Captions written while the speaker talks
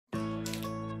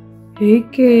Hey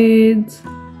kids,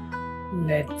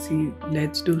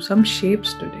 let's do some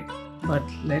shapes today, but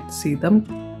let's see them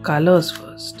colors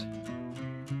first.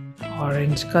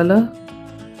 Orange color,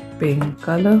 pink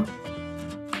color,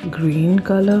 green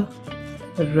color,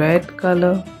 red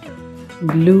color,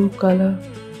 blue color,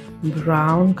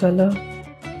 brown color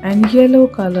and yellow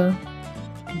color.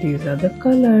 These are the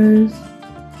colors.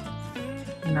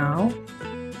 Now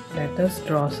let us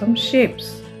draw some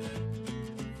shapes.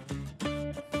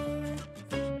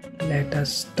 Let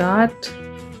us start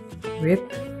with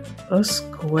a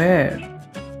square.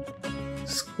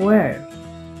 Square.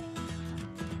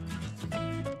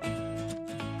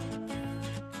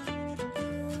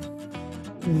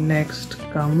 Next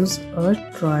comes a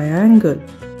triangle.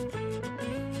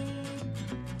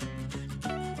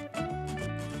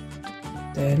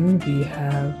 Then we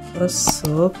have a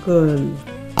circle.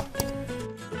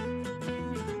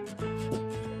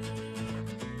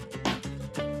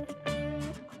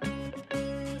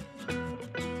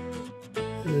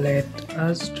 Let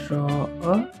us draw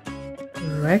a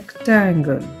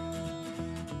rectangle.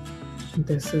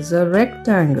 This is a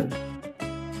rectangle.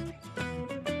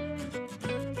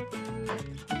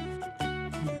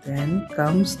 Then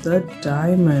comes the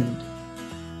diamond.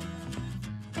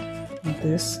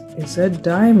 This is a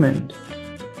diamond.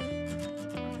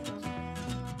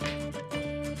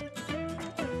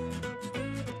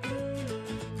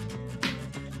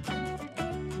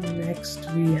 Next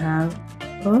we have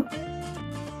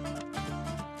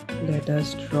let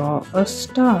us draw a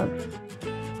star.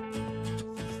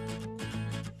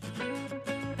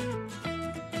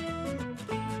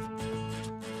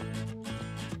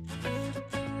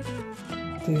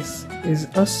 This is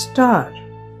a star.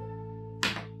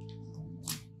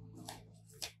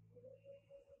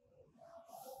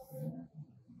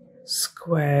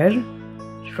 Square,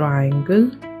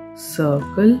 triangle,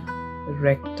 circle,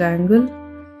 rectangle,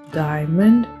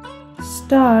 diamond,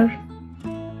 star.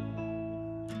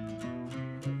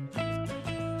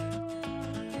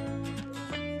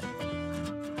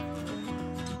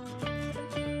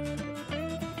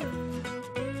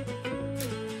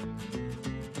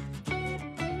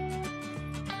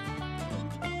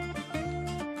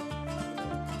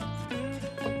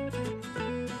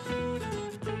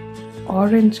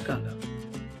 Orange color,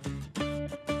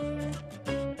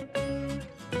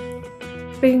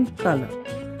 pink color,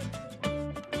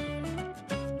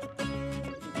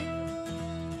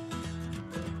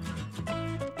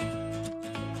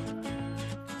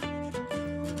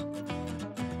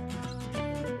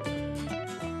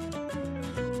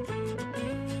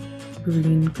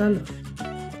 green color,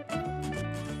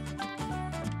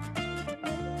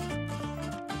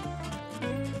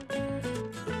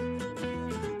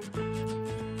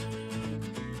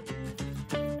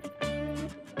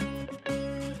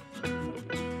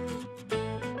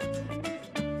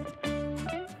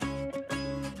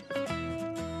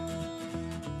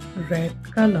 red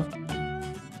color,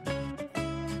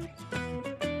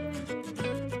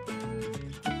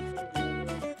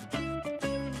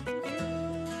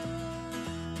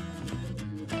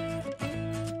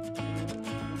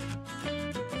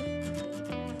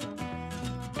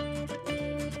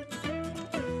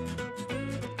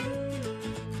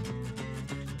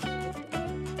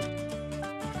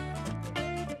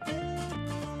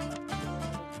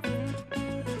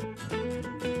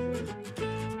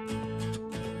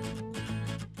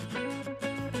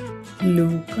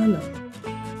 blue color,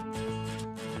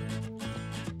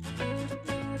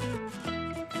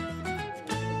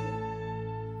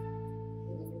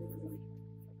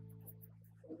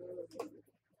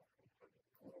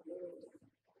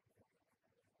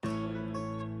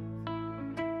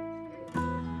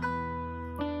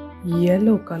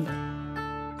 yellow color,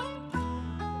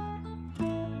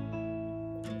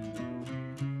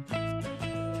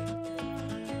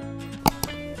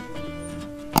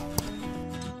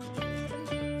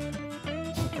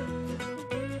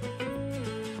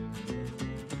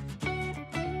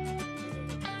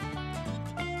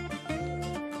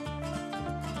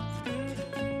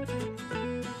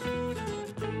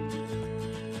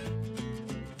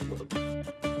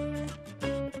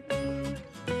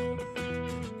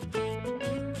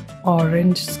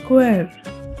 orange square,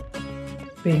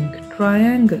 pink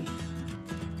triangle,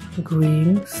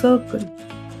 green circle,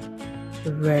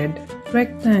 red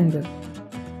rectangle,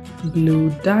 blue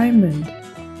diamond,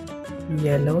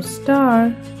 yellow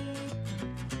star,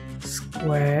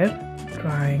 square,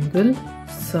 triangle,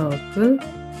 circle,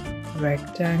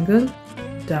 rectangle,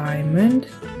 diamond,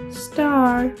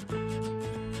 star.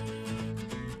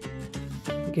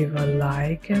 Give a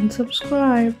like and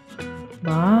subscribe.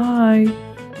 Bye.